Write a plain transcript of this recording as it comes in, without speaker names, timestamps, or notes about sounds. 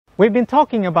We've been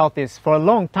talking about this for a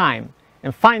long time,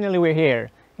 and finally we're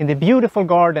here in the beautiful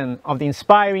garden of the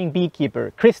inspiring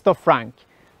beekeeper Christoph Franck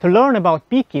to learn about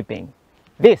beekeeping.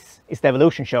 This is the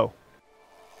Evolution Show.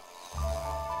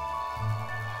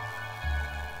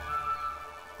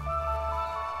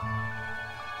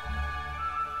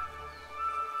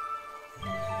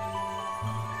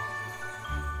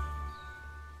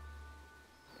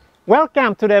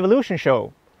 Welcome to the Evolution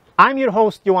Show. I'm your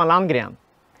host Johan Landgren.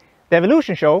 The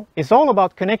Evolution Show is all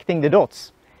about connecting the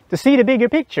dots to see the bigger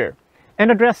picture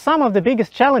and address some of the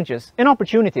biggest challenges and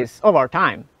opportunities of our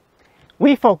time.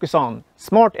 We focus on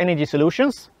smart energy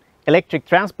solutions, electric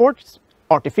transports,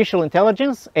 artificial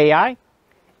intelligence, AI,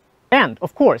 and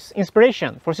of course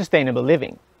inspiration for sustainable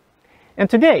living. And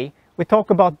today we talk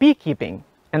about beekeeping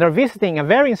and are visiting a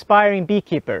very inspiring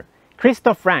beekeeper,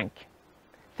 Christoph Franck.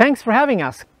 Thanks for having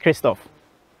us, Christoph.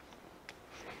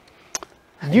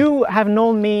 You have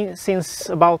known me since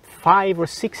about 5 or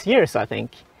 6 years, I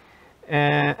think,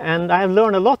 and I have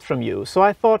learned a lot from you. So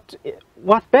I thought,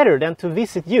 what better than to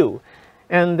visit you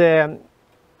and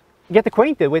get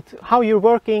acquainted with how you're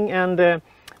working and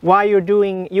why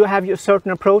you have a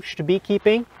certain approach to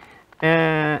beekeeping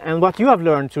and what you have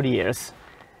learned through the years.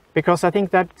 Because I think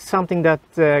that's something that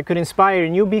could inspire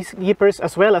new beekeepers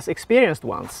as well as experienced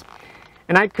ones.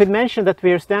 And I could mention that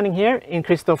we are standing here in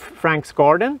Christoph Francks'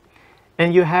 garden.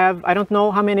 And you have, I don't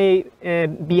know how many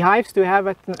beehives do you have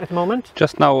at the moment?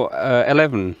 Just now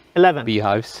 11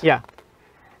 beehives. Yeah.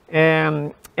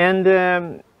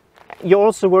 You're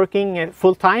also working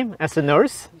full-time as a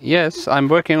nurse? Yes, I'm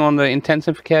working on the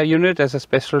intensive care unit as a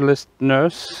specialist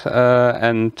nurse.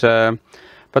 But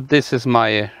this is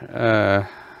my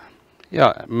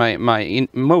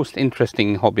most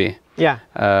interesting hobby. Yeah.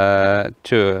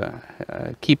 To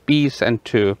keep bees and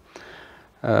to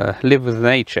live with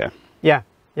nature. Yeah,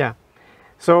 yeah.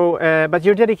 So, but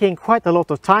you're dedicating quite a lot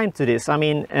of time to this. I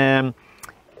mean,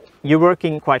 you're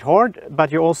working quite hard, but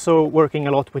you're also working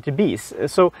a lot with the bees.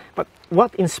 But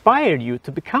what inspired you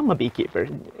to become a beekeeper?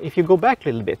 If you go back a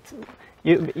little bit,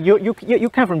 you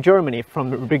come from Germany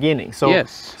from the beginning. So,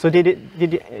 yes. So did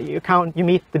you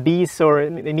meet the bees or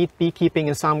meet beekeeping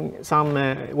in some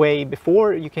way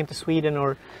before you came to Sweden,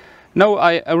 or? No,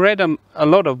 I read a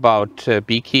lot about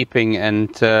beekeeping, and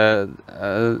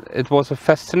it was a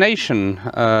fascination.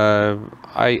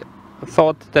 I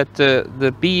thought that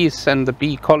the bees and the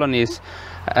bee colonies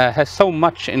has so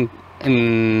much we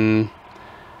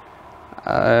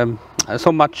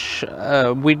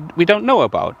don't know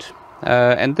about,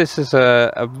 and this is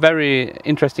a very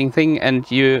interesting thing,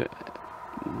 and you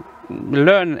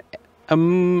learn a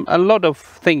lot of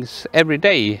things every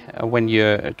day when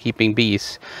you're keeping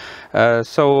bees.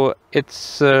 So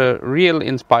it's a real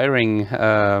inspiring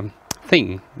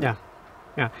thing. Yeah,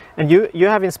 yeah. And you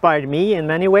have inspired me in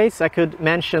many ways. I could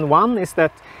mention one is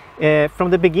that from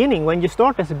the beginning, when you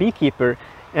start as a beekeeper,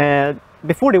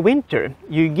 before the winter,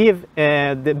 you give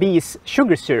the bees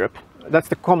sugar syrup. That's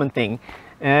the common thing.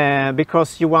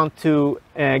 Because you want to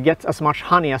get as much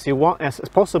honey as you want as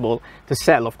possible to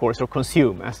sell, of course, or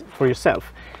consume for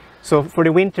yourself. So for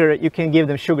the winter you can give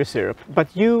them sugar syrup,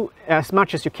 but you, as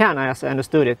much as you can, as I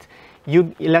understood it,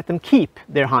 you let them keep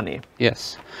their honey.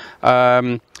 Yes.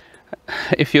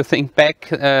 If you think back,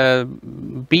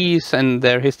 bees and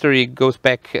their history goes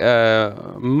back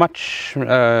much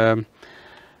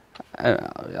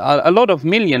a lot of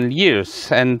million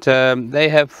years, and they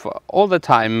have all the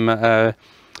time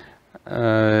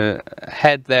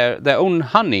had their own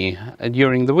honey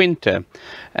during the winter,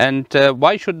 and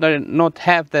why should they not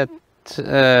have that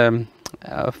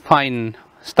fine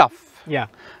stuff? Yeah.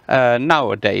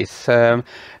 Nowadays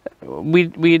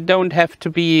we don't have to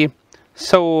be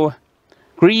so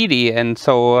greedy and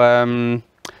so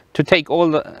to take all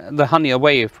the honey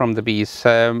away from the bees.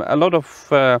 A lot of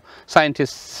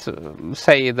scientists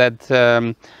say that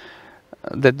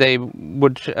that they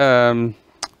would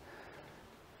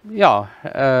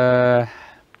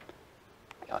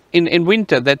in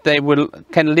winter that they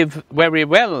can live very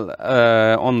well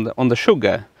on the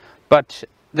sugar, but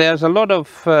there's a lot of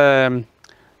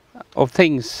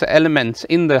things, elements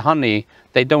in the honey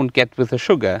they don't get with the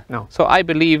sugar. No. So I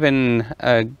believe in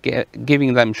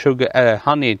giving them sugar,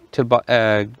 honey till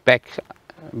back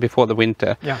before the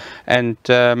winter. Yeah. And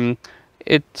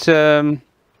it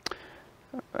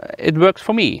works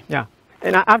for me. Yeah.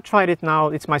 And I've tried it now.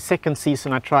 It's my second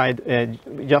season I tried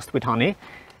just with honey.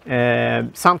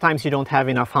 Sometimes you don't have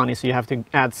enough honey, so you have to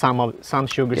add some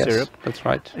sugar syrup. That's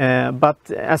right.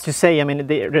 But as you say, I mean,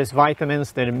 there's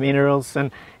vitamins, there are minerals,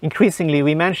 and increasingly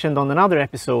we mentioned on another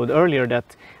episode earlier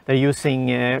that they're using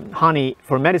honey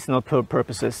for medicinal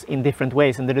purposes in different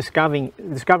ways, and they're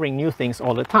discovering new things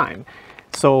all the time.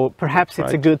 So perhaps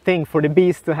it's a good thing for the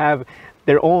bees to have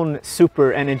their own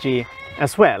super energy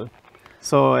as well.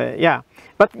 So yeah,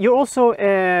 but you're also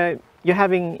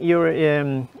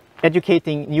you're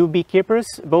educating new beekeepers,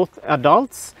 both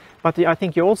adults, but I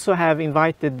think you also have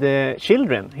invited the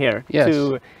children here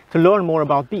to learn more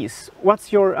about bees.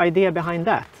 What's your idea behind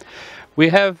that? We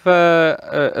have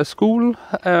a school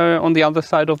on the other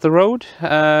side of the road,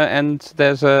 and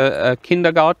there's a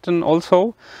kindergarten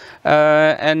also.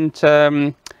 In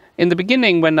the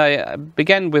beginning, when I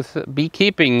began with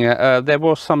beekeeping, there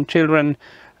were some children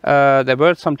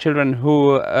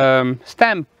who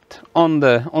stamped on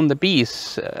the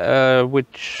bees,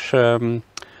 which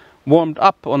warmed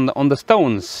up on the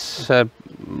stones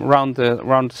around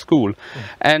the school.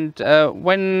 And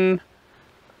when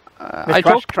I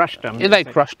crushed them. They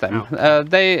crushed them. Oh.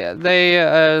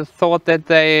 They thought that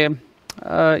they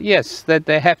that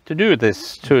they have to do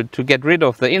this to get rid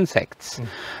of the insects.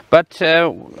 But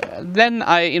then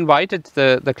I invited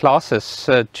the classes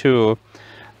to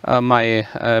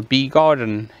my bee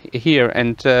garden here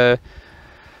and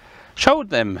showed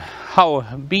them how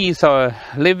bees are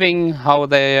living, how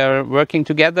they are working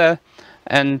together,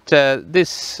 and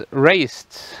this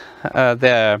raised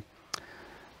their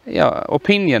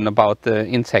opinion about the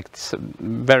insects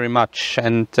very much.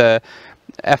 And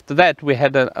after that we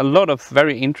had a lot of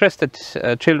very interested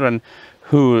children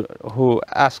who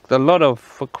asked a lot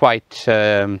of quite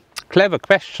clever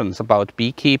questions about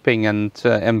beekeeping and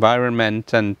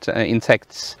environment and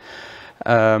insects.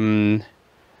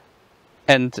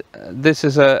 And this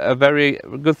is a very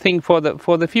good thing for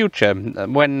the future,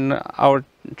 when our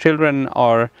children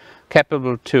are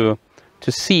capable to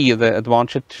see the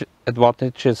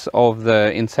advantages of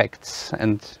the insects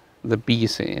and the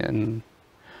bees in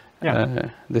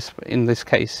this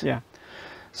case. Yeah.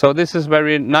 So this is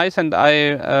very nice, and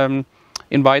I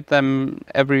invite them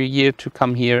every year to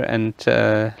come here and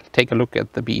take a look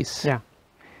at the bees. Yeah.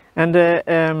 And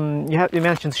you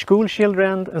mentioned school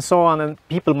children and so on, and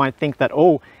people might think that,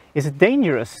 oh, is it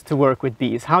dangerous to work with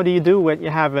bees? How do you do when you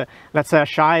have, let's say, a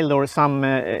child or some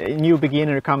new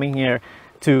beginner coming here?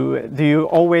 Do you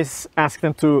always ask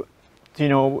them to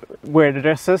wear the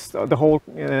dresses, the whole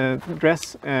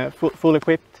dress, full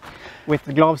equipped with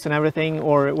the gloves and everything,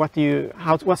 or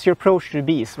what's your approach to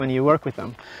bees when you work with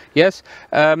them? Yes,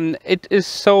 it is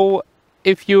so.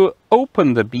 If you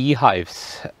open the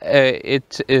beehives,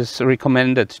 it is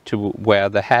recommended to wear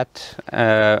the hat,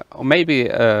 or maybe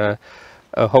a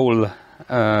whole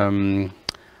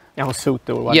suit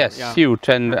or whatever. Yes, suit,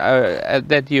 and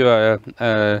that you are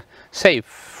safe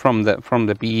from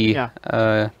the bee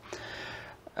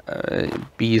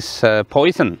bees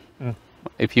poison,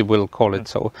 if you will call it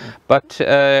so. But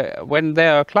when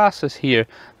there are classes here,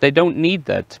 they don't need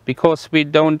that, because we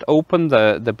don't open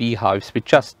the beehives. We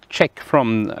just check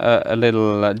from a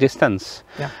little distance.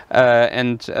 Yeah.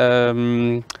 And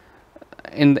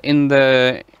in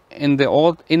the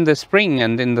spring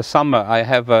and in the summer, I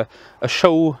have a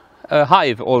show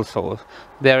hive also.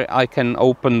 There I can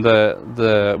open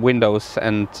the windows,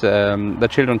 and the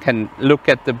children can look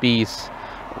at the bees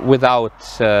without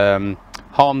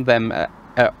harm them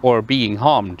or being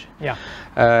harmed. Yeah.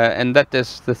 And that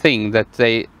is the thing, that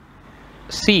they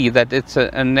see that it's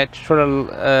a natural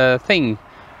thing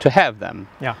to have them.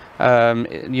 Yeah.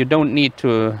 You don't need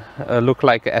to look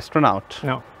like an astronaut.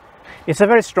 No. It's a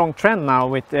very strong trend now,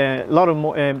 with a lot of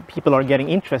people are getting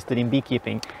interested in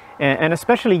beekeeping, and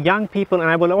especially young people, and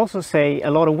I will also say a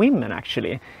lot of women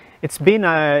actually. It's been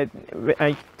a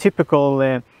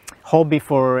typical hobby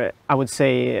for, I would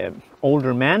say,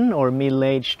 older men or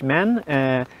middle-aged men,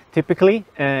 typically,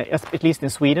 at least in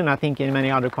Sweden, I think in many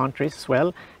other countries as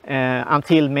well,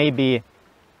 until maybe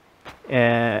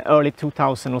early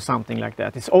 2000 or something like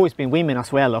that. It's always been women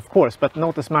as well, of course, but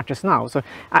not as much as now. So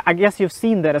I guess you've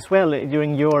seen that as well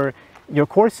during your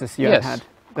courses you have had.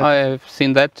 I have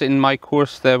seen that in my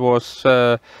course. There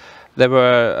were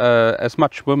as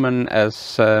much women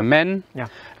as men,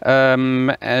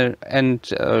 and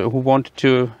who wanted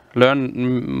to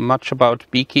learn much about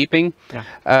beekeeping. Yeah.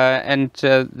 And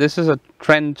this is a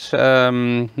trend,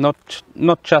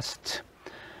 not just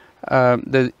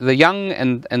the young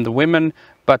and the women,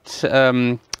 but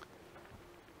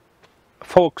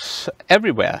folks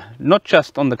everywhere, not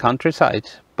just on the countryside,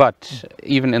 but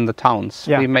even in the towns.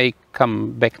 Yeah. We make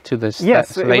come back to this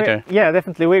Yes, later. Yeah,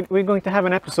 definitely. We're going to have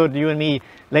an episode, you and me,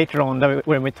 later on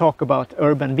where we talk about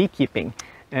urban beekeeping.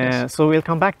 Yes. So we'll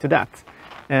come back to that.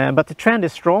 But the trend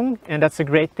is strong, and that's a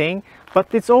great thing.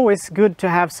 But it's always good to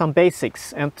have some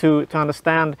basics and to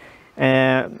understand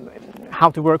how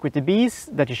to work with the bees,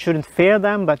 that you shouldn't fear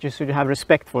them, but you should have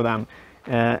respect for them,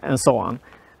 and so on.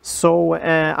 So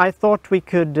I thought we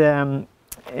could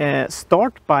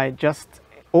start by just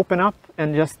open up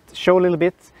and just show a little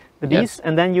bit the bees, Yes.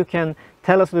 and then you can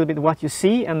tell us a little bit what you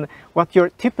see and what your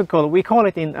typical, we call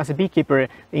it as a beekeeper,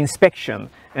 inspection.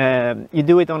 You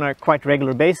do it on a quite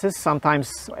regular basis,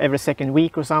 sometimes every second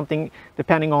week or something,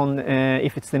 depending on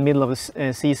if it's the middle of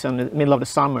the season, the middle of the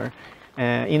summer.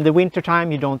 In the winter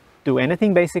time you don't do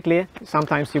anything basically.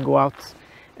 Sometimes you go out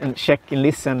and check and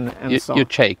listen and so on. You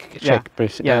check,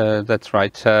 Yeah. that's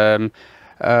right. Now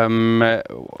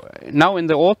in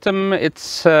the autumn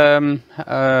it's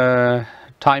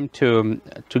time to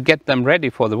get them ready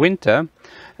for the winter,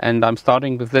 and I'm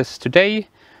starting with this today.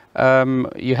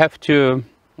 You have to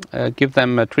give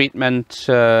them a treatment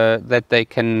that they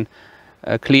can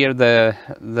clear the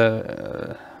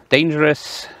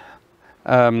dangerous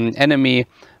enemy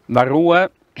Varroa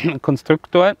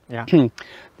constructor. Yeah.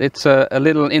 It's a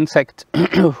little insect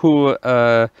who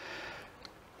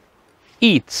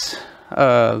eats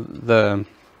the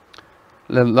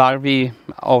larvae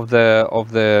of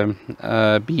the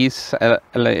bees.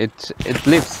 It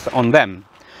lives on them.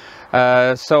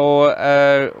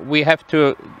 So we have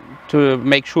to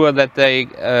make sure that they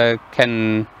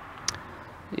can,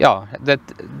 that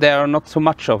there are not so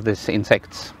much of these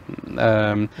insects.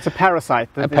 It's a parasite.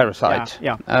 A parasite.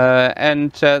 Yeah.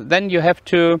 And then you have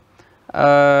to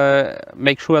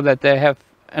make sure that they have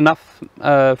enough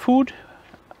food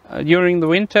during the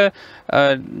winter.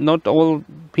 Not all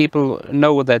people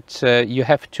know that you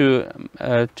have to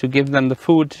give them the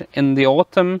food in the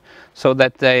autumn so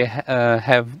that they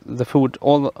have the food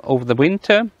all over the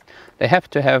winter. They have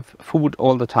to have food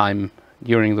all the time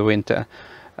during the winter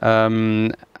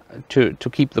to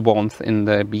keep the warmth in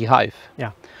the beehive.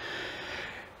 Yeah.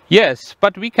 Yes,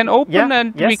 but we can open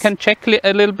and we can check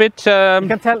a little bit. You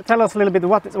can tell us a little bit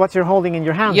what you're holding in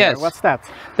your hand. Yes. There. What's that?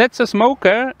 That's a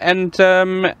smoker, and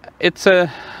it's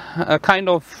a kind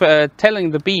of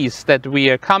telling the bees that we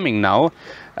are coming now,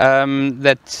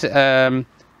 that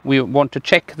we want to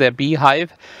check their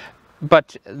beehive.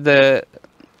 But the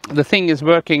thing is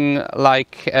working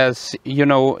like, as you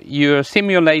know, you're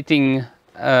simulating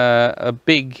a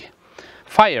big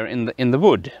fire in the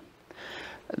wood.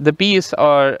 The bees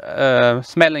are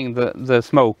smelling the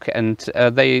smoke, and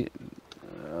they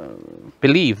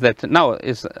believe that now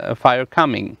is a fire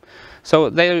coming. So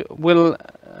they will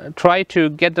try to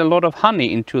get a lot of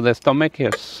honey into their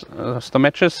stomachs,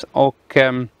 or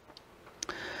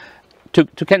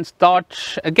to can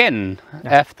start again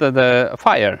after the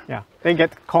fire. Yeah, they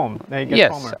get calm. They get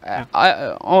calmer. Yeah.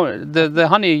 The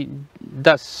honey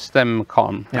does them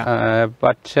calm. Yeah.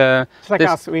 But it's like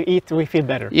us. We eat, we feel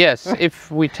better. Yes,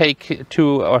 if we take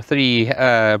 2 or 3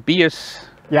 beers.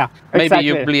 Yeah, maybe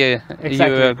exactly. you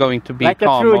are going to be like calm.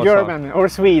 Like a true also. German or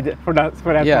Swede for that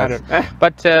yes. matter.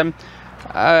 But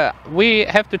we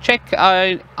have to check.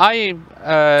 I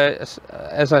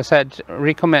as I said,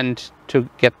 recommend to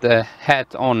get the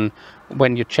hat on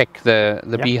when you check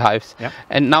the beehives. Yep.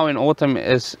 And now in autumn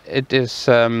it is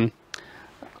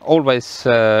always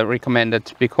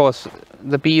recommended, because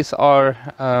the bees are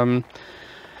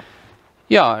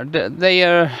they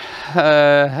are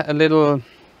a little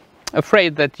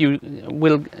afraid that you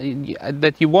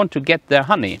want to get their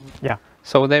honey. Yeah.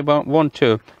 So they want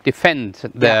to defend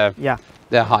their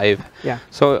hive. Yeah.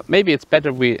 So maybe it's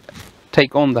better we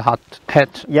take on the hat.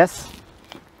 Yes,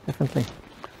 definitely.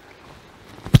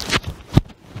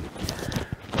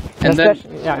 And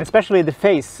especially the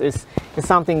face is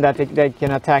something that they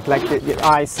can attack, like the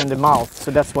eyes and the mouth.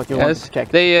 So that's what you want to check.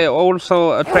 They are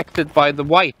also attracted by the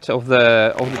white of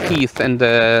the teeth and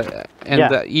the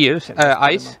ears,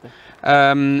 eyes,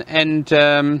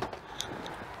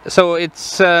 so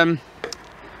it's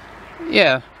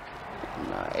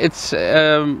it's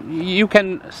you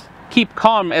can keep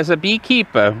calm as a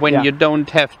beekeeper when you don't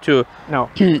have to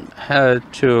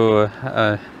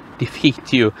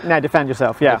defeat you. No, defend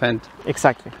yourself. Yeah,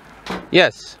 exactly.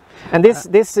 Yes. And this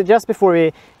just before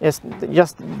we you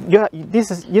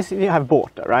have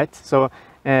bought, right? So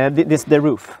this the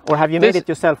roof, or have you made it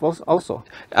yourself also?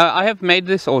 I have made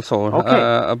this also.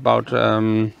 Okay. About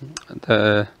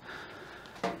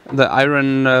the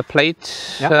iron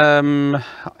plate, and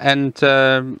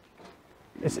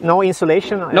it's no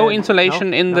insulation. No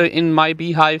insulation in my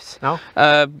beehives. No.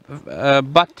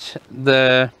 But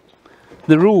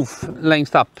the roof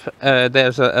length up,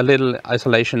 there's a little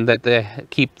isolation that they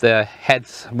keep their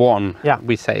heads warm. Yeah.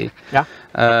 We say. Yeah.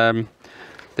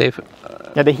 They've.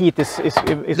 Yeah, the heat is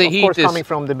The of heat course is, coming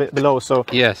from the below. So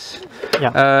yes.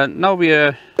 yeah. Now we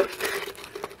are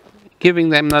giving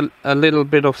them a little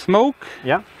bit of smoke.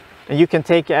 Yeah. And you can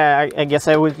take, I guess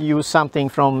I would use something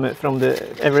from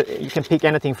you can pick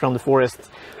anything from the forest,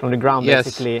 from the ground, Yes.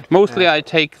 basically. Mostly I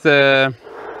take the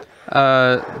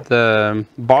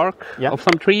bark Yeah. of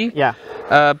some tree. Yeah.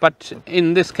 But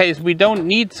in this case, we don't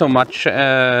need so much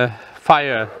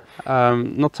fire,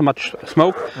 not so much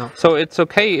smoke. No. So it's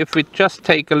okay if we just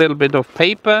take a little bit of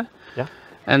paper. Yeah.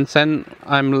 And then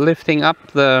I'm lifting up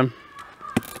the.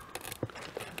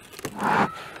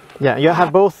 Yeah, you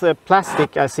have both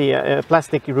plastic. I see a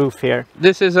plastic roof here.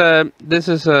 This is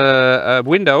a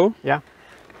window. Yeah.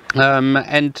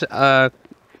 And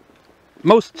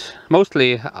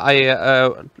mostly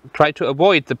I try to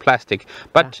avoid the plastic,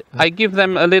 but I give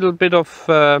them a little bit of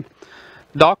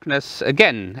darkness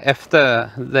again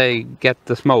after they get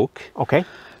the smoke. Okay.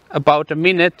 About a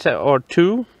minute or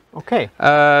two. Okay.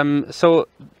 So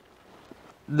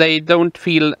they don't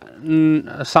feel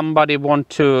somebody want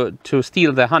to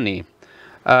steal the honey.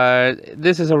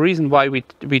 This is a reason why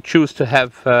we choose to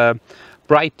have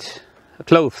bright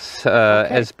clothes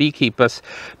as beekeepers,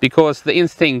 because the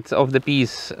instinct of the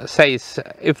bees says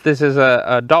if this is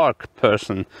a dark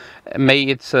person, may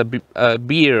it's a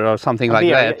bear or something like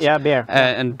bear, that, yeah, bear,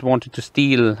 and want to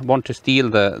steal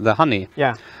the honey.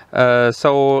 Yeah.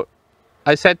 So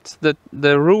I set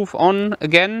the roof on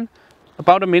again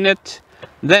about a minute,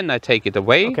 then I take it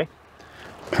away. Okay.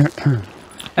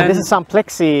 And this is some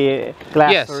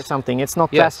plexiglass, yes. or something. It's not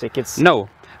Yes. plastic. It's No.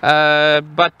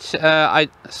 But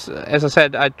as I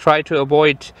said, I try to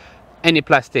avoid any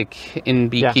plastic in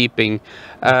beekeeping,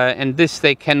 and this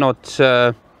they cannot.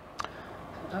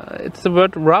 It's the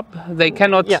word rub. They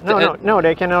cannot. Yeah, no,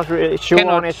 they cannot chew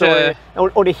on it,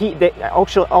 or the heat.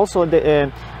 Also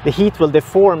the heat will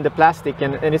deform the plastic,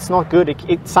 and it's not good.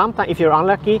 Sometimes, if you're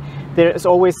unlucky, there's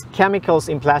always chemicals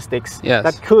in plastics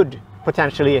that could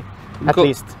potentially. At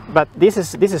least, but this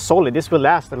is solid. This will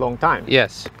last a long time.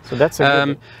 Yes. So that's a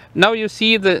good now you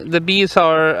see the bees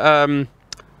are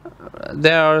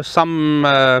there are some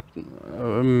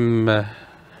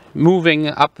moving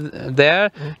up there,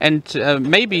 and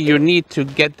maybe you need to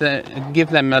give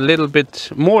them a little bit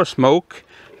more smoke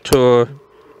to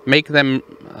make them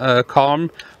calm.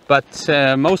 But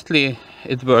mostly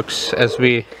it works as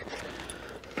we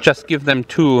just give them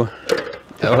 2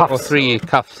 or 3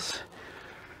 cuffs.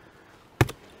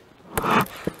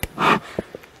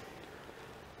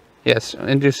 Yes,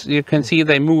 and you can see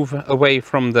they move away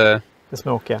from the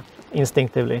smoke, yeah,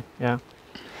 instinctively, yeah.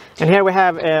 And here we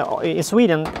have, in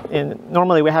Sweden,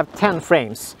 normally we have 10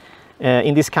 frames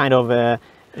in this kind of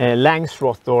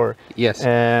Langstroth or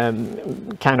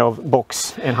kind of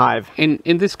box and hive.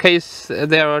 In this case,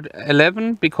 there are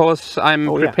 11 because I'm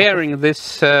preparing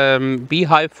this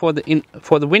beehive for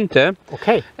the winter.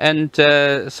 Okay. And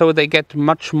so they get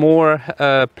much more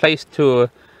place to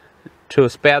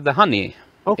spare the honey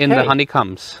in the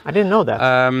honeycombs. I didn't know that.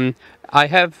 I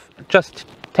have just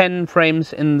 10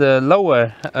 frames in the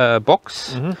lower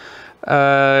box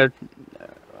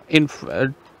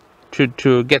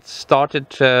to get started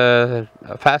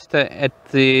faster at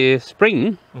the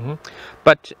spring.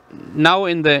 But now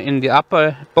in the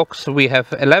upper box we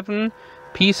have 11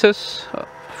 pieces,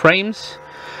 frames,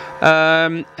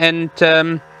 and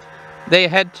they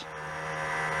had.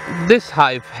 This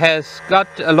hive has got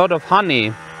a lot of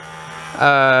honey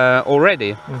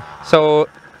already. So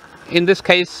in this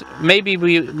case, maybe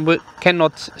we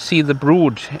cannot see the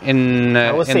brood in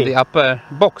the upper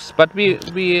box, but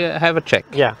we have a check.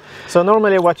 Yeah. So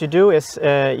normally what you do is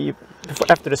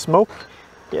after the smoke,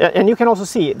 and you can also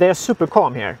see they are super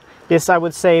calm here. This, I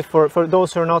would say, for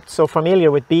those who are not so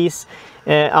familiar with bees,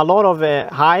 a lot of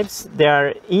hives, they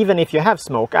are, even if you have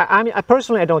smoke. I mean,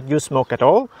 personally, I don't use smoke at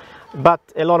all. But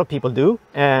a lot of people do,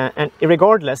 and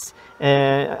regardless,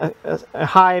 a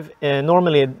hive,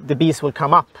 normally the bees will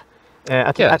come up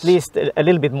at least a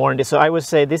little bit more in this. So I would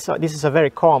say this is a very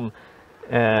calm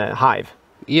hive.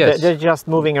 Yes. They're just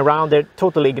moving around. They're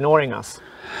totally ignoring us.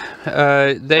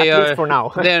 They are for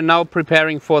now. They are now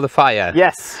preparing for the fire.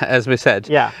 Yes, as we said.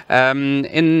 Yeah.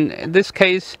 In this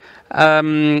case,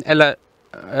 Ella,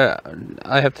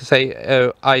 I have to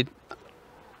say, I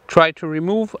try to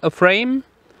remove a frame.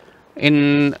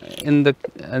 In the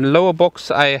lower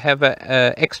box I have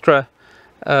a extra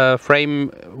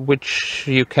frame which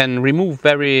you can remove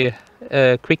very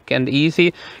quick and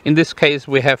easy. In this case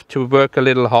we have to work a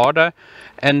little harder,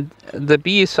 and the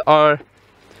bees are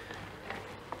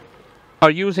are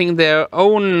using their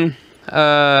own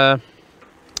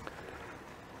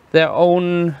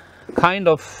kind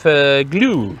of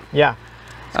glue. Yeah.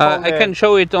 I can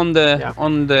show it on the Yeah.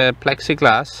 on the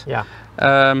plexiglass. Yeah.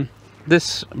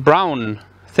 This brown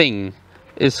thing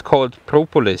is called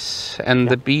propolis, and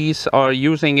the bees are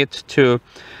using it to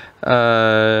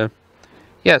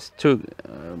yes, to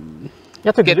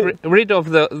get rid of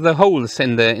the holes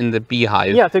in the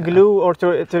beehive. Yeah, to glue or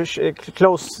to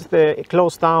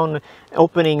close down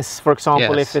openings, for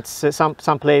example, Yes. if it's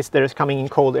some place there is coming in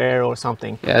cold air or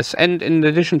something. Yes, and in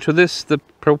addition to this, the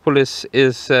propolis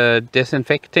is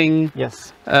disinfecting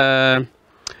Yes.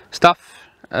 stuff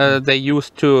they use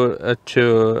to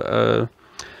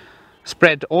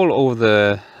spread all over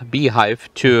the beehive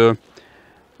to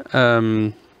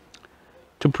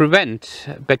prevent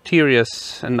bacteria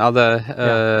and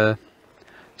other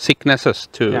sicknesses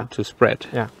to spread.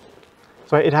 Yeah.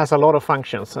 So it has a lot of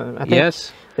functions. I think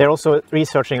Yes. they're also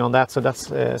researching on that, so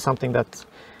that's something that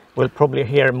we'll probably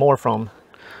hear more from.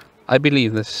 I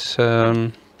believe this.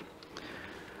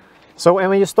 So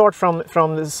when you start from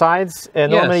the sides,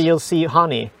 normally you'll see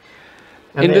honey.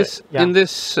 And in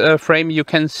this frame you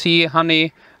can see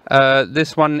honey.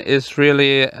 This one is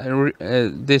really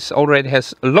this already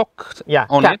has lock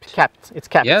on it. Capped. It's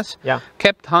capped. Yes. Yeah.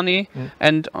 Capped honey,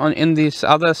 and in these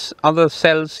other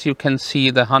cells you can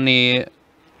see the honey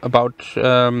about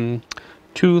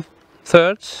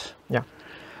 2/3. Yeah.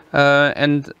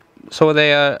 And so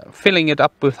they are filling it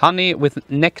up with honey, with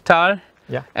nectar.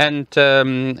 Yeah. And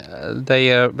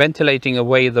they are ventilating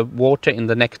away the water in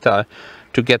the nectar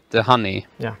to get the honey.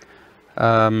 Yeah.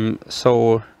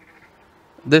 So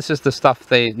this is the stuff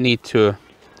they need to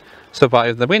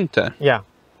survive the winter. Yeah.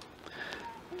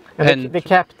 And they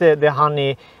cap the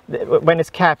honey, when it's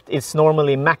capped, it's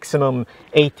normally maximum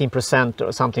 18%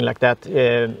 or something like that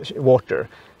water.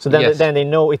 So then, then they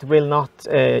know it will not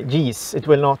yeast, it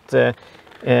will not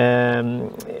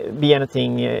be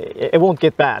anything, it won't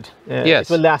get bad. Yes.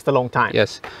 It will last a long time.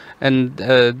 Yes, and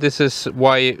this is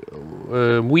why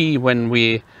when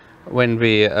we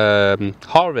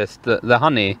harvest the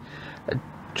honey,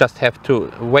 just have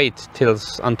to wait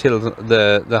until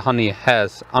the honey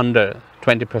has under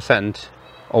 20%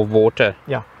 of water.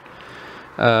 Yeah.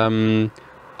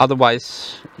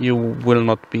 Otherwise, you will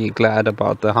not be glad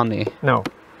about the honey. No.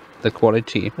 The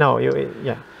quality. No.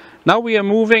 Yeah. Now we are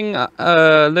moving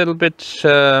a little bit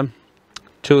to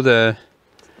the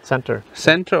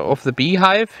center of the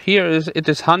beehive. Here it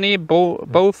is honey,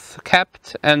 both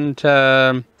capped and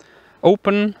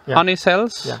open honey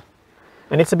cells. Yeah.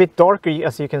 And it's a bit darker,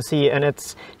 as you can see, and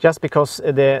it's just because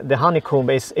the honeycomb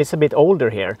is a bit older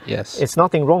here. Yes. It's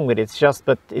nothing wrong with it, it's just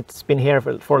that it's been here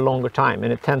for a longer time,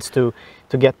 and it tends to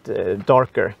get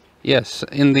darker. Yes,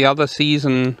 in the other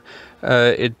season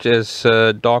it is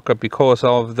darker because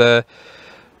of the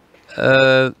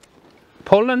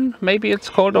pollen, maybe it's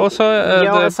called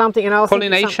also, something, and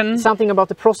pollination. Something about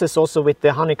the process also with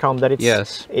the honeycomb, that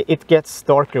it's, it gets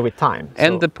darker with time.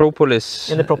 And the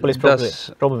propolis. And the propolis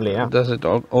probably, yeah. Does it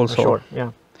also. For sure,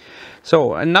 yeah.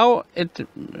 So, and now it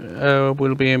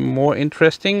will be more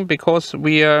interesting because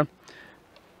we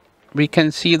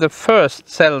can see the first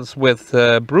cells with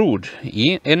brood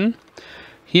in.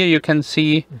 Here you can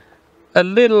see a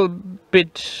little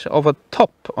bit of a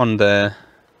top on the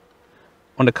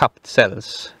cupped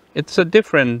cells. It's a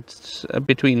difference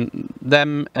between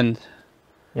them and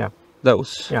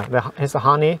those. Yeah, here's the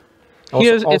honey.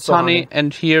 Here it's honey,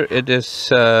 and here it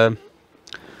is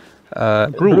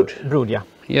brood. Brood, yeah.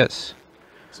 Yes.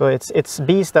 So it's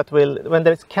bees that will, when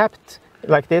they're capped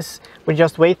like this, we're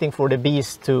just waiting for the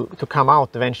bees to come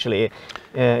out eventually.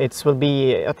 It will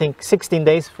be, I think, 16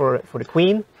 days for the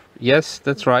queen. Yes,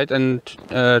 that's right, and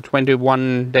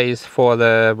 21 days for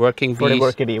the working bees. For the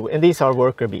worker bee, and these are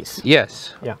worker bees.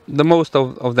 Yes, yeah. The most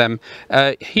of them.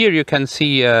 Here you can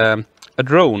see a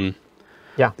drone.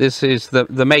 Yeah. This is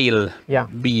the male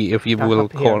bee, if you will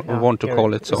want to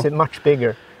call it so. It's much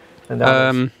bigger than the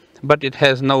others. But it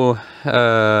has no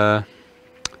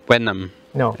venom.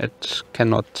 No. It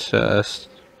cannot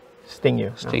sting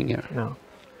you. No.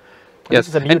 Yes,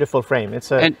 this is a beautiful frame.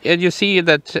 It's and you see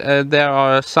that there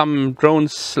are some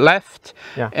drones left.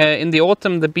 Yeah. In the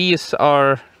autumn, the bees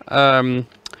are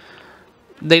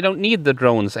they don't need the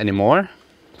drones anymore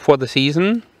for the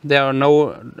season. There are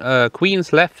no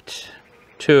queens left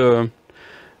to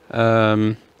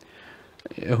who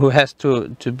has to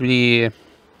be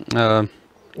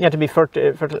to be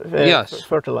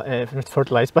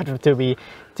fertilized, but to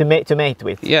mate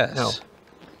with. Yes. No.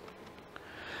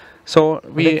 So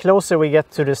the closer we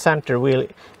get to the center,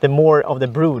 the more of the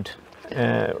brood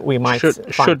we might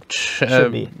find.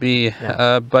 Should be.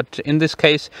 Yeah. But in this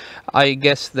case, I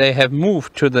guess they have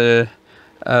moved to the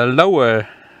lower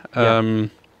to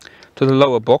the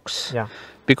lower box. Yeah.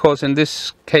 Because in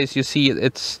this case, you see,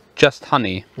 it's just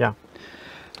honey. Yeah.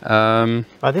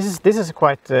 But this is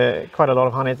quite a lot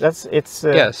of honey. It's yes,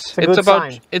 it's a good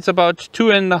about sign. it's about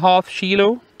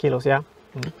 2.5 kilos. Yeah.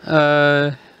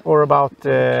 or about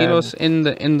kilos in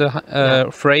the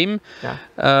frame. Yeah.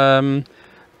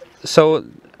 So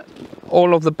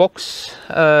all of the box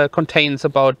contains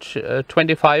about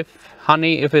 25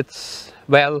 honey if it's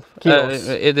kilos.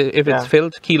 If it's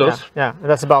filled, kilos. Yeah,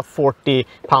 that's about 40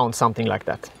 pounds, something like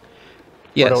that.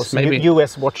 Yes, for those maybe.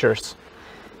 US watchers.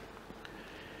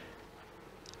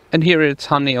 And here it's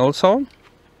honey also.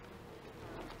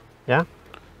 Yeah.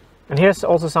 And here's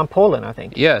also some pollen, I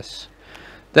think. Yes.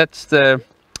 That's the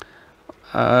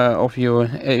if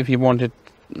you want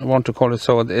to call it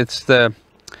so, it's the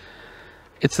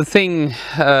thing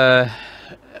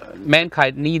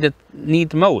mankind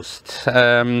need most.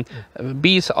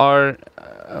 Bees are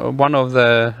one of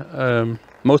the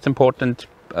most important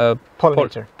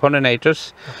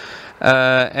pollinators,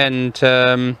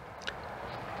 and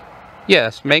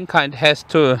yes, mankind has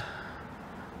to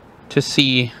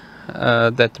see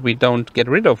that we don't get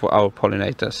rid of our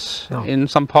pollinators. No. In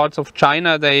some parts of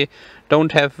China, they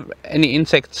don't have any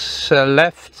insects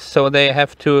left, so they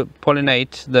have to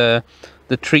pollinate the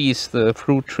trees, the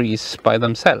fruit trees, by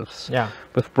themselves. Yeah.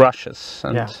 With brushes,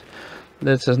 and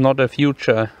this is not a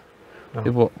future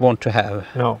we want to have.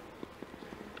 No.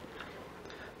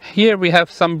 Here we have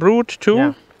some brood too.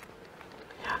 Yeah.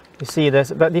 You see,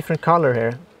 there's a different color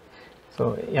here.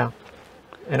 So yeah,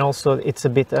 and also it's a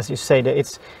bit, as you say, that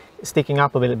it's sticking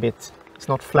up a little bit. It's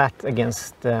not flat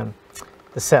against the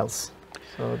cells.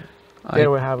 So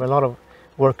there we have a lot of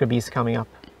worker bees coming up.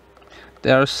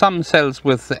 There are some cells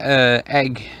with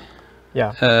egg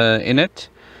in it,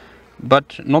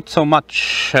 but not so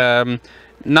much.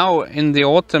 Now in the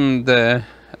autumn, the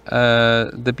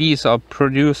bees are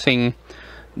producing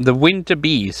the winter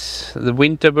bees, the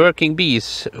winter working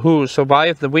bees who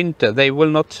survive the winter. They will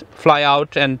not fly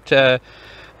out and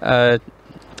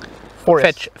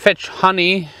fetch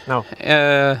honey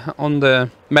on the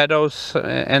meadows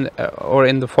or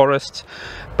in the forests,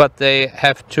 but they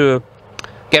have to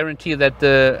guarantee that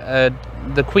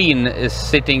the queen is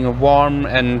sitting warm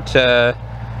and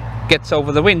gets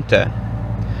over the winter,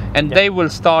 and they will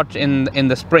start in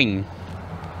the spring.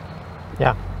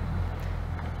 Yeah.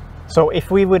 So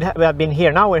if we would have been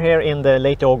here, now we're here in the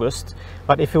late August,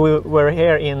 but if we were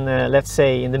here in, let's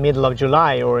say, in the middle of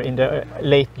July or in the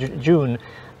late June,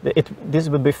 this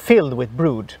would be filled with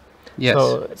brood. Yes.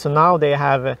 So now they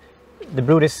have, the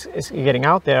brood is getting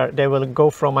out there. They will go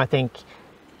from, I think,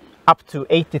 up to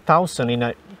 80,000 in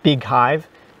a big hive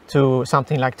to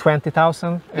something like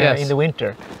 20,000 in the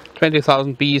winter.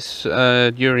 20,000 bees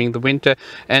during the winter,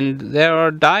 and there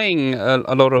are dying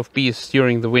a lot of bees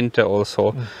during the winter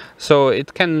also. So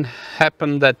it can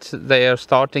happen that they are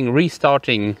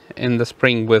restarting in the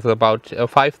spring with about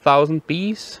 5,000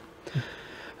 bees.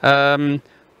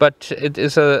 But it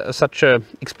is such a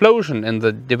explosion in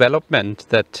the development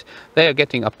that they are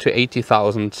getting up to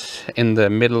 80,000 in the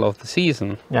middle of the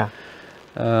season. Yeah.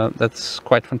 That's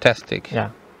quite fantastic. Yeah.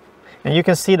 And you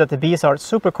can see that the bees are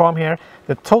super calm here.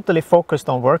 They're totally focused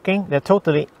on working. They're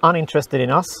totally uninterested in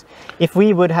us. If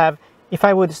I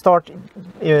would start,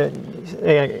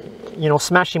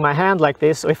 smashing my hand like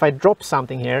this, or if I drop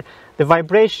something here, the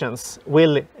vibrations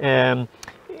will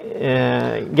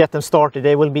get them started.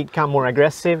 They will become more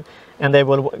aggressive, and they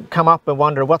will come up and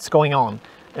wonder what's going on,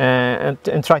 and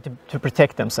try to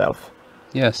protect themselves.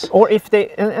 Yes. Or if they,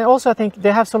 and also I think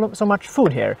they have so much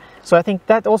food here, so I think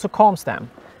that also calms them.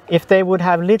 If they would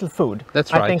have little food,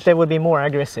 that's right, I think they would be more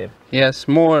aggressive. Yes,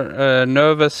 more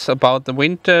nervous about the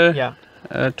winter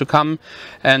to come.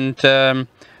 And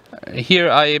here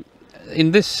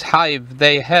in this hive,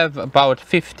 they have about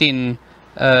 15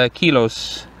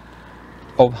 kilos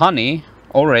of honey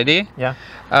already. Yeah.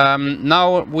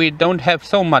 Now we don't have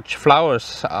so much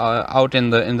flowers out in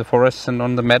the forests and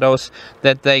on the meadows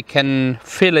that they can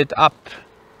fill it up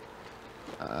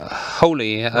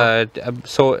wholly.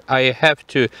 So I have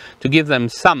to give them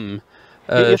some.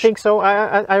 You think so?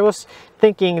 I was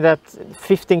thinking that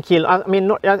 15 kilos. I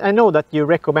mean, I know that you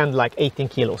recommend like 18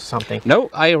 kilos something. No,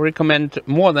 I recommend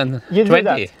more than 20. Do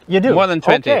that. You do? More than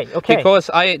 20. Okay. Because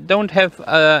I don't have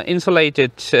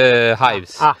insulated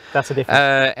hives. That's a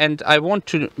difference. And I want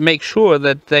to make sure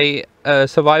that they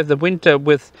survive the winter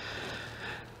with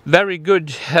very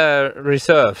good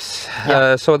reserves,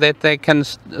 so that they can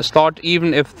start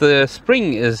even if the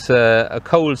spring is a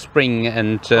cold spring,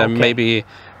 and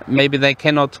maybe they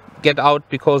cannot get out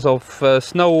because of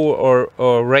snow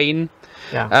or rain.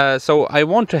 Yeah. So I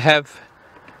want to have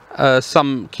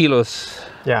some kilos.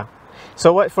 Yeah.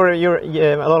 So what for your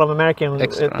a lot of American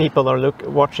people are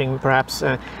watching perhaps,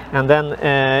 and then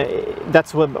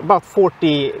that's about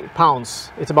 40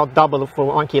 pounds. It's about double for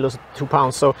 1 kilo, 2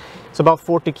 pounds. So it's about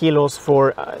 40 kilos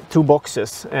for 2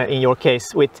 boxes in your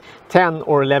case, with 10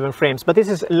 or 11 frames. But this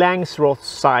is Langstroth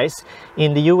size.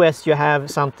 In the US you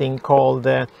have something called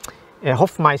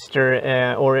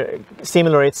Hofmeister or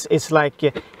similar. It's like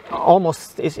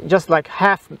almost, it's just like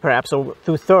half perhaps, or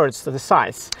 2/3 of the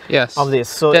size of this.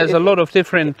 So there's a lot of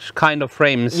different kind of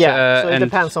frames. Yeah, so it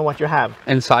depends on what you have.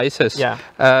 And sizes. Yeah.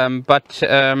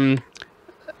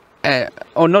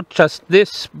 Or not just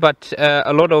this, but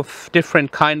a lot of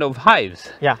different kind of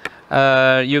hives. Yeah.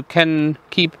 You can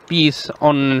keep bees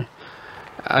on,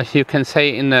 you can say,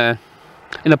 in a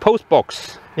post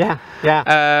box. Yeah,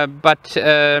 yeah. But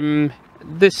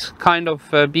this kind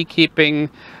of beekeeping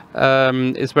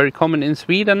is very common in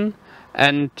Sweden,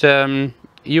 and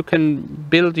you can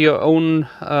build your own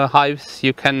hives.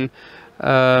 You can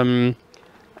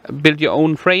build your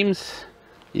own frames.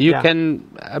 You can,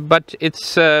 but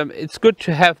it's good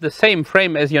to have the same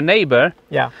frame as your neighbor.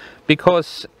 Yeah.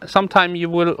 Because sometime you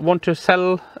will want to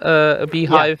sell a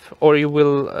beehive, or you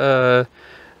will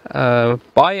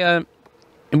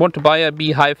want to buy a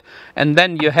beehive, and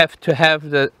then you have to have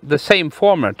the same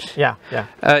format. Yeah, yeah.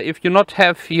 If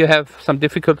you have some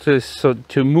difficulties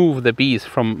to move the bees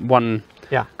from one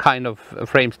kind of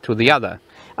frames to the other.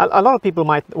 A lot of people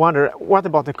might wonder, what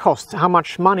about the cost? How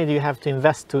much money do you have to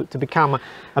invest to become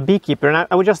a beekeeper? And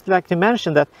I would just like to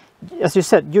mention that, as you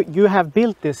said, you have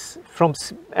built this from,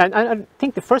 and I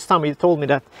think the first time you told me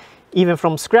that even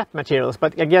from scrap materials,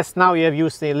 but I guess now you have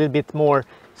used a little bit more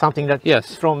something that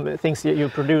from things you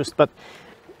produced, but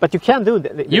you can do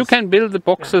this. You can build the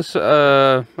boxes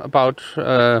about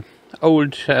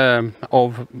old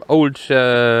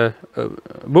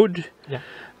wood. Yeah.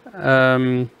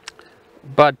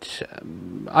 But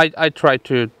I try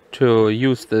to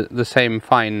use the same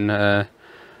fine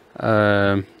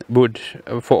wood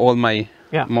for all my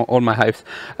hives.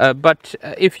 But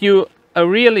if you are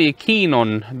really keen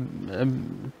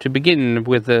on to begin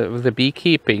with the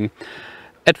beekeeping,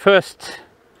 at first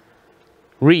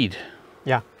read.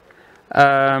 Yeah.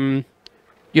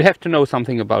 You have to know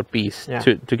something about bees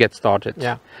to get started.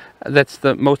 Yeah. That's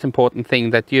the most important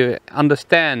thing, that you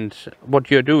understand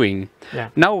what you're doing. Yeah.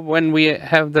 Now when we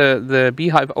have the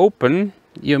beehive open,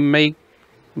 you may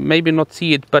maybe not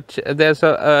see it, but there's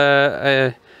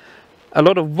a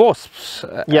lot of wasps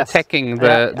attacking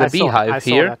the beehive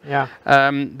here. Yeah.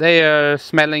 They are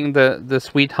smelling the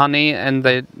sweet honey, and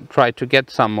they try to get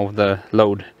some of the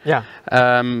load. Yeah.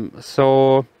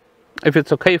 So if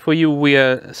it's okay for you, we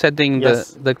are setting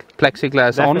the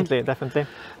plexiglass on. Definitely.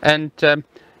 And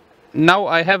now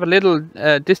I have a little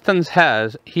distance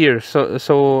here,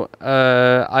 so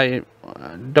I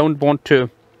don't want to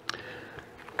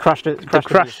crush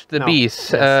the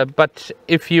bees. But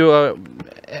if you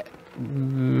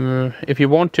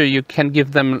want to, you can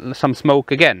give them some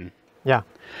smoke again. Yeah.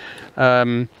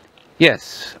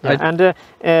 Yes. Yeah.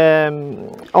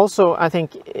 And also, I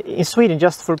think in Sweden,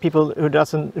 just for people who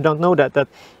don't know that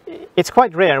it's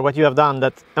quite rare what you have done.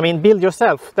 That, I mean, build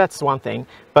yourself, that's one thing,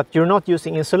 but you're not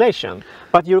using insulation,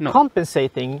 but you're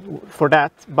compensating for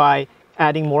that by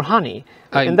adding more honey,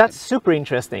 and that's super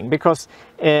interesting, because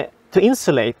to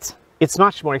insulate, it's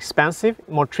much more expensive,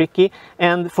 more tricky.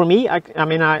 And for me,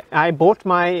 I bought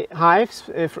my hives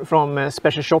from a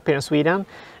special shop here in Sweden,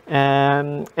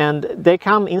 and they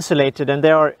come insulated, and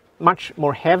they are much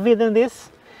more heavy than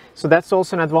this. So that's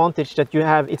also an advantage, that you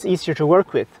have, it's easier to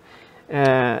work with.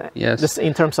 Just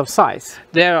in terms of size.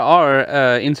 There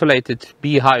are insulated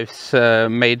beehives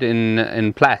made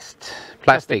in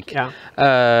plastic. Yeah.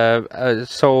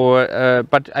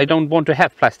 But I don't want to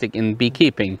have plastic in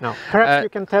beekeeping. No. Perhaps you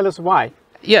can tell us why.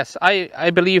 Yes,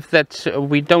 I believe that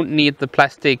we don't need the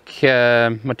plastic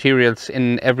materials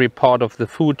in every part of the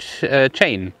food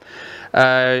chain.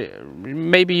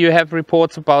 Maybe you have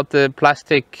reports about the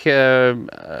plastic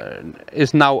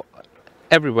is now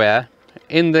everywhere,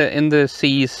 in the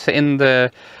seas, in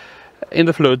the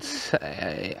floods,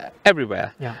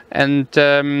 everywhere. Yeah. And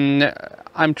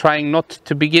I'm trying not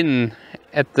to begin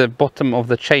at the bottom of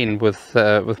the chain with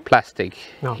plastic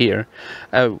here.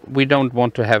 We don't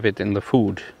want to have it in the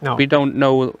food. No. We don't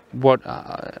know what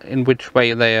in which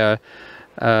way they are.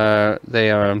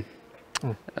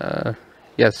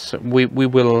 Yes, we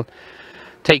will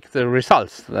take the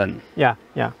results then. Yeah,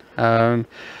 yeah.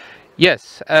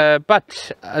 Yes,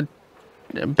 but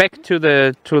back to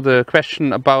the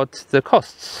question about the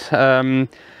costs.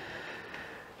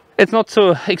 It's not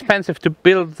so expensive to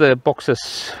build the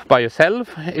boxes by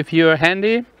yourself if you're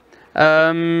handy.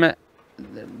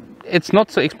 It's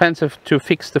not so expensive to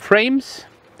fix the frames.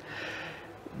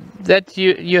 That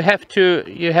you have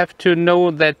to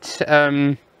know that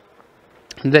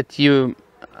that you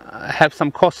have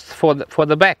some costs for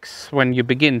the bags when you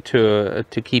begin to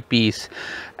keep bees,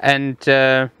 and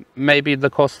maybe the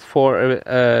cost for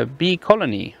a bee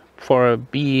colony, for a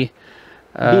bee.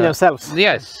 Bee themselves.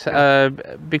 Yes,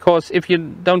 because if you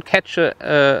don't catch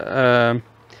a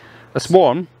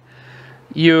swarm,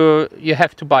 you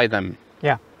have to buy them.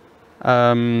 Yeah.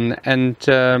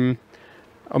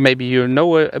 Or maybe you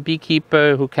know a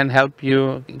beekeeper who can help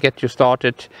you, get you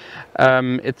started.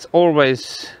 It's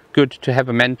always good to have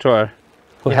a mentor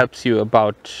who helps you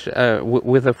about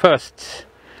with the first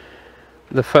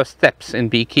steps in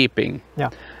beekeeping. Yeah.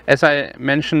 As I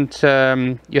mentioned,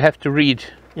 you have to read.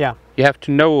 Yeah. You have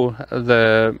to know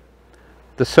the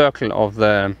circle of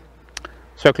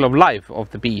life of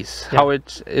the bees, how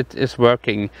it is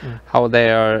working, how they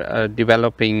are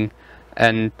developing,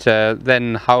 and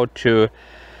then how to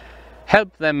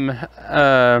help them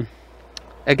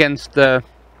against the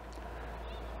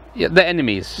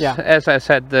enemies. Yeah. As I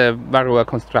said, the varroa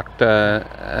constructor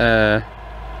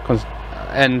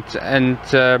and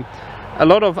a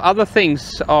lot of other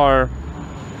things are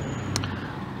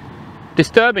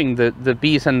disturbing the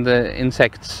bees and the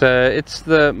insects. It's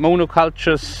the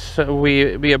monocultures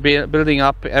we are building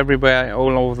up everywhere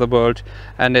all over the world,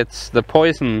 and it's the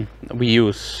poison we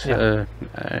use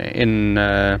in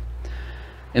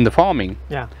the farming.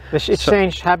 Yeah, the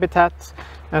exchange habitats,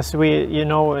 as you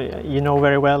know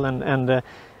very well, and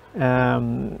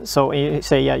so you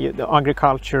say the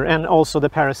agriculture and also the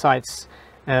parasites,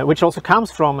 which also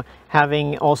comes from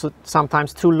having also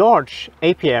sometimes too large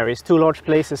apiaries, too large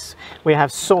places. We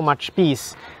have so much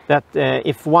bees that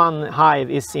if one hive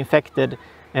is infected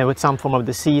with some form of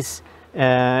disease,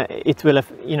 it will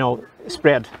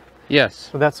spread. Yes.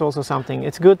 So that's also something.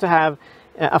 It's good to have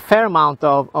a fair amount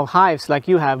of hives like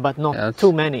you have, but not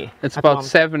too many. It's about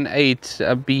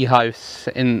 7-8 beehives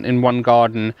in one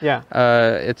garden. Yeah.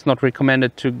 It's not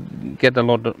recommended to get a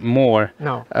lot more.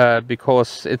 No.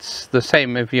 Because it's the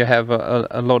same if you have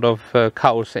a lot of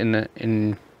cows and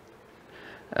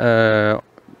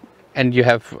you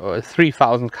have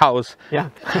 3,000 cows. Yeah.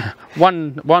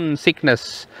 one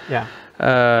sickness. Yeah.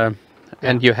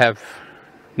 And you have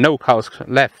no cows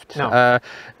left. No.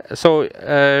 So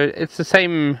it's the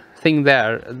same thing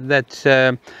there, that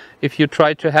if you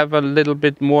try to have a little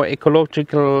bit more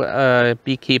ecological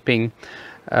beekeeping,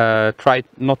 try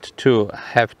not to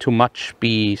have too much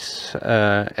bees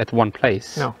at one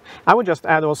place. No, I would just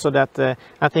add also that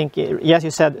I think, yes,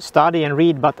 you said study and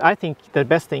read, but I think the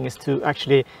best thing is to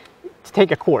actually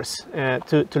take a course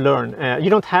to learn. You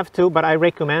don't have to, but I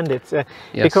recommend it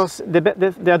because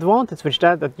the advantage which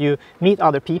that you meet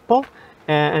other people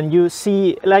and you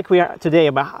see, like we are today,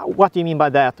 about what do you mean by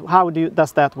that? How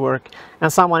does that work?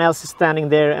 And someone else is standing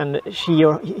there and she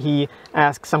or he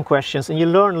asks some questions, and you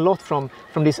learn a lot from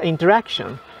this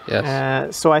interaction.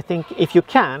 Yes. So I think if you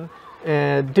can,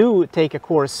 do take a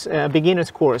course, a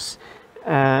beginner's course,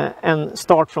 and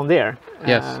start from there.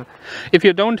 Yes. If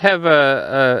you don't have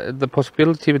the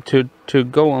possibility to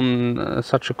go on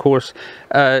such a course,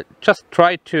 just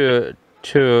try to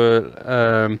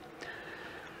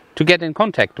get in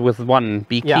contact with one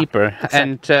beekeeper,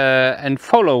 and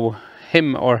follow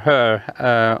him or her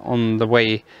on the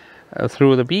way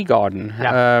through the bee garden.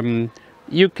 Yeah.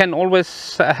 You can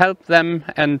always help them,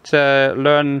 and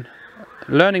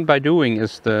learning by doing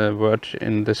is the word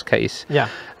in this case. Yeah.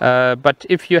 But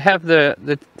if you have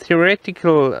the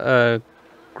theoretical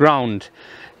ground,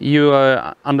 you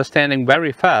are understanding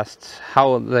very fast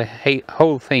how the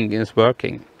whole thing is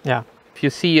working. Yeah. If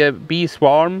you see a bee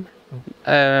swarm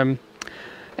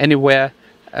anywhere,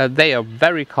 they are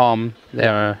very calm. They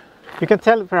are. You can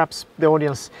tell perhaps the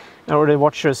audience or the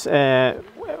watchers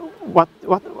what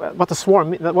a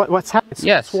swarm, what's happening.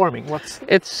 Yes. Swarming.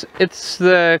 It's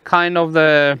the kind of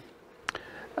the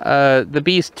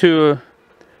bees to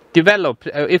develop.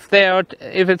 If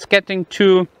it's getting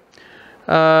too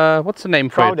what's the name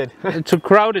for crowded. it? Too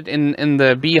crowded in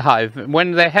the beehive,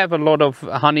 when they have a lot of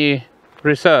honey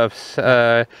reserves,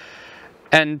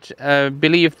 and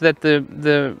believe that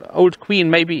the old queen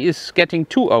maybe is getting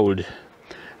too old.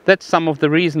 That's some of the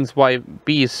reasons why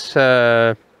bees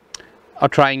are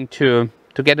trying to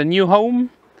get a new home.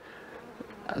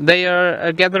 They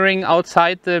are gathering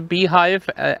outside the beehive.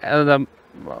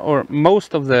 or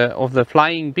most of the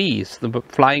flying bees, the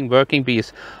flying working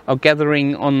bees, are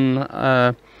gathering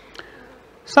on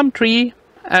some tree,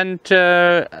 and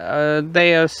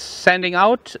they are sending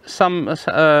out some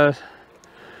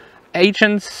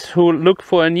agents who look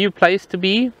for a new place to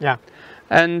be. Yeah.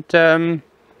 And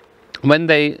when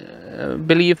they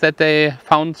believe that they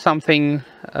found something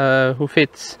who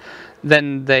fits,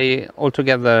 then they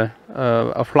altogether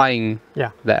are flying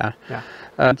there. Yeah.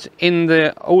 In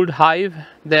the old hive,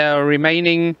 there are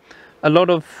remaining a lot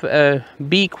of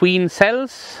bee queen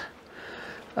cells,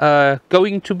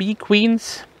 going to bee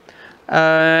queens,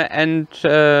 and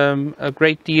a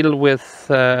great deal of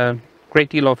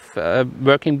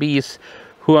working bees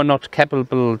who are not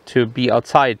capable to be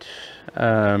outside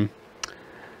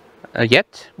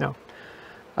yet. No.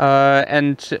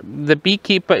 And the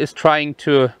beekeeper is trying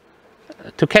to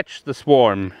catch the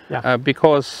swarm,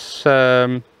 because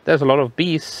there's a lot of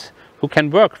bees who can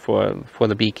work for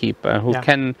the beekeeper, who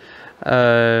can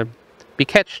be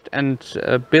catched and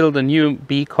build a new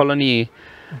bee colony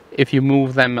if you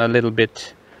move them a little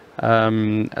bit.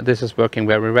 This is working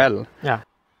very well. Yeah.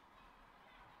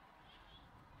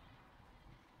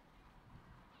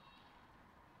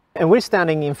 And we're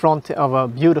standing in front of a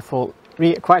beautiful,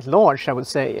 quite large, I would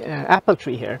say, apple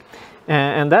tree here.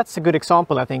 And that's a good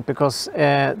example, I think, because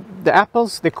the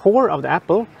apples, the core of the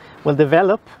apple will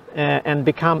develop and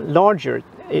become larger.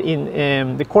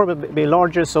 The core will be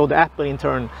larger, so the apple in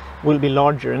turn will be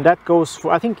larger. And that goes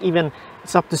for, I think, even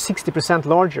it's up to 60%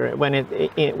 larger when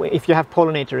if you have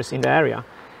pollinators in the area.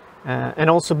 And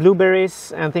also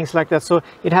blueberries and things like that. So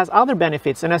it has other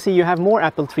benefits. And I see you have more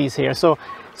apple trees here. So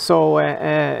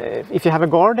if you have a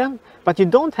garden, but you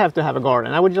don't have to have a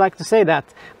garden. I would like to say that,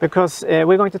 because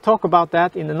we're going to talk about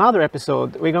that in another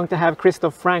episode. We're going to have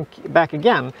Christoph Franck back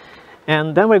again,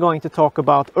 and then we're going to talk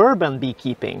about urban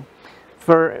beekeeping.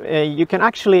 For you can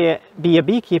actually be a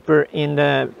beekeeper in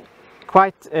the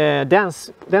quite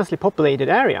densely populated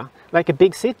area, like a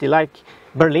big city, like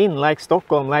Berlin, like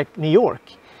Stockholm, like New York.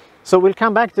 So we'll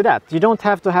come back to that. You don't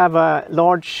have to have a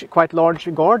quite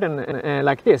large garden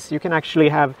like this. You can actually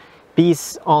have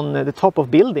bees on the top of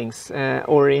buildings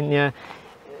or in a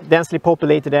densely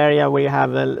populated area where you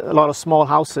have a lot of small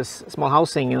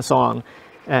housing and so on.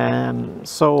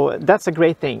 So that's a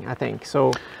great thing, I think.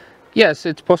 So yes,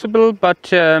 it's possible,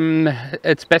 but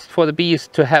it's best for the bees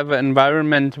to have an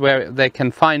environment where they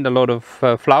can find a lot of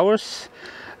flowers,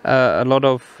 a lot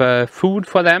of food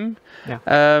for them.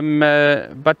 Yeah.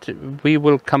 But we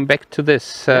will come back to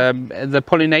this. The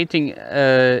pollinating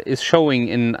is showing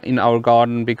in our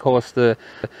garden because the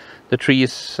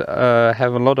trees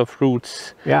have a lot of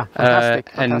roots. Yeah,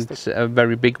 fantastic. And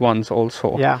very big ones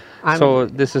also. Yeah. So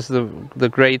this is the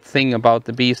great thing about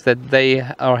the bees, that they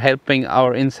are helping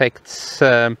our insects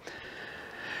to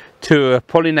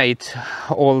pollinate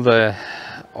all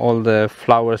the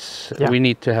flowers we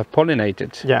need to have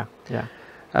pollinated. Yeah. Yeah.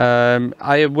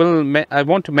 I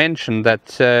want to mention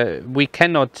that we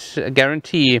cannot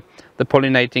guarantee the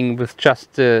pollinating with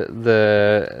just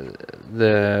the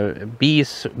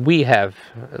bees we have,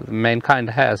 mankind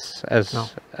has as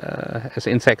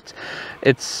insects.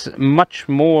 It's much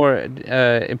more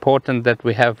important that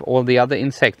we have all the other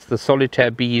insects, the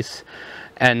solitaire bees,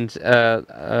 and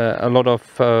a lot of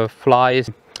flies,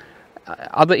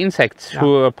 other insects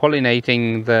who are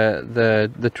pollinating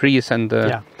the trees and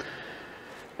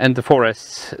the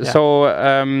forests. Yeah.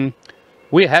 So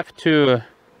we have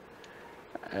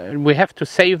to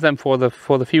save them for the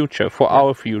future, for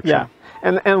our future. Yeah,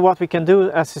 and what we can do,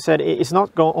 as you said, is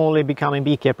not only becoming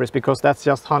beekeepers, because that's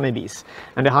just honeybees.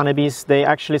 And the honeybees, they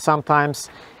actually sometimes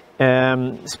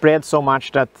spread so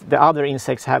much that the other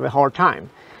insects have a hard time.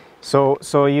 So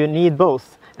you need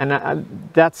both. And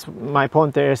that's my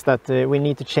point there, is that we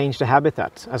need to change the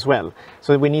habitat as well.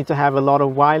 So we need to have a lot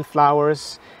of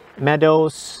wildflowers,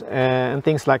 meadows and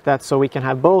things like that, so we can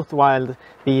have both wild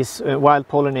bees, wild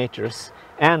pollinators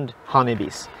and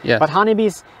honeybees. Yes. But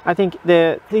honeybees, I think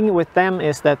the thing with them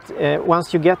is that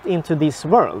once you get into this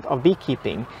world of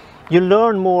beekeeping, you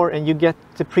learn more and you get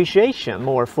appreciation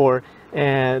more for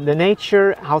the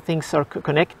nature, how things are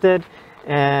connected,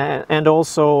 and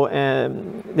also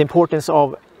the importance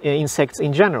of insects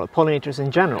in general, pollinators in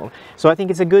general. So I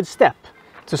think it's a good step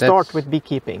to start with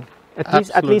beekeeping.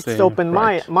 At least it's opened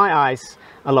my eyes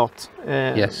a lot.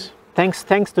 Yes.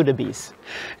 Thanks to the bees.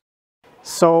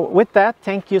 So with that,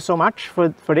 thank you so much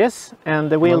for this,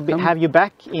 and we'll have you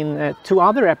back in 2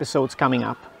 other episodes coming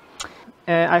up.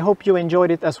 I hope you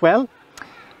enjoyed it as well.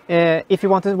 If you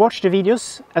want to watch the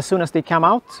videos as soon as they come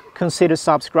out, consider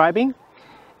subscribing.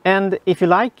 And if you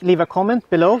like, leave a comment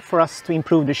below for us to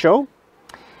improve the show.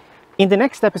 In the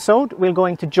next episode, we're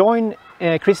going to join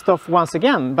Christoph once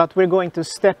again, but we're going to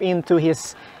step into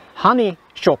his honey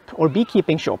shop or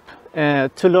beekeeping shop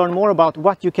to learn more about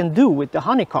what you can do with the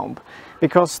honeycomb,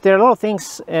 because there are a lot of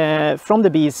things from the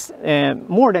bees,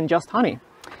 more than just honey.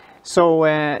 So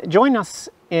join us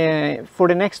for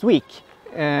the next week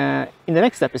in the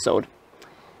next episode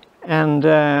and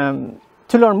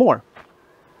to learn more.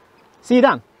 See you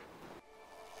then.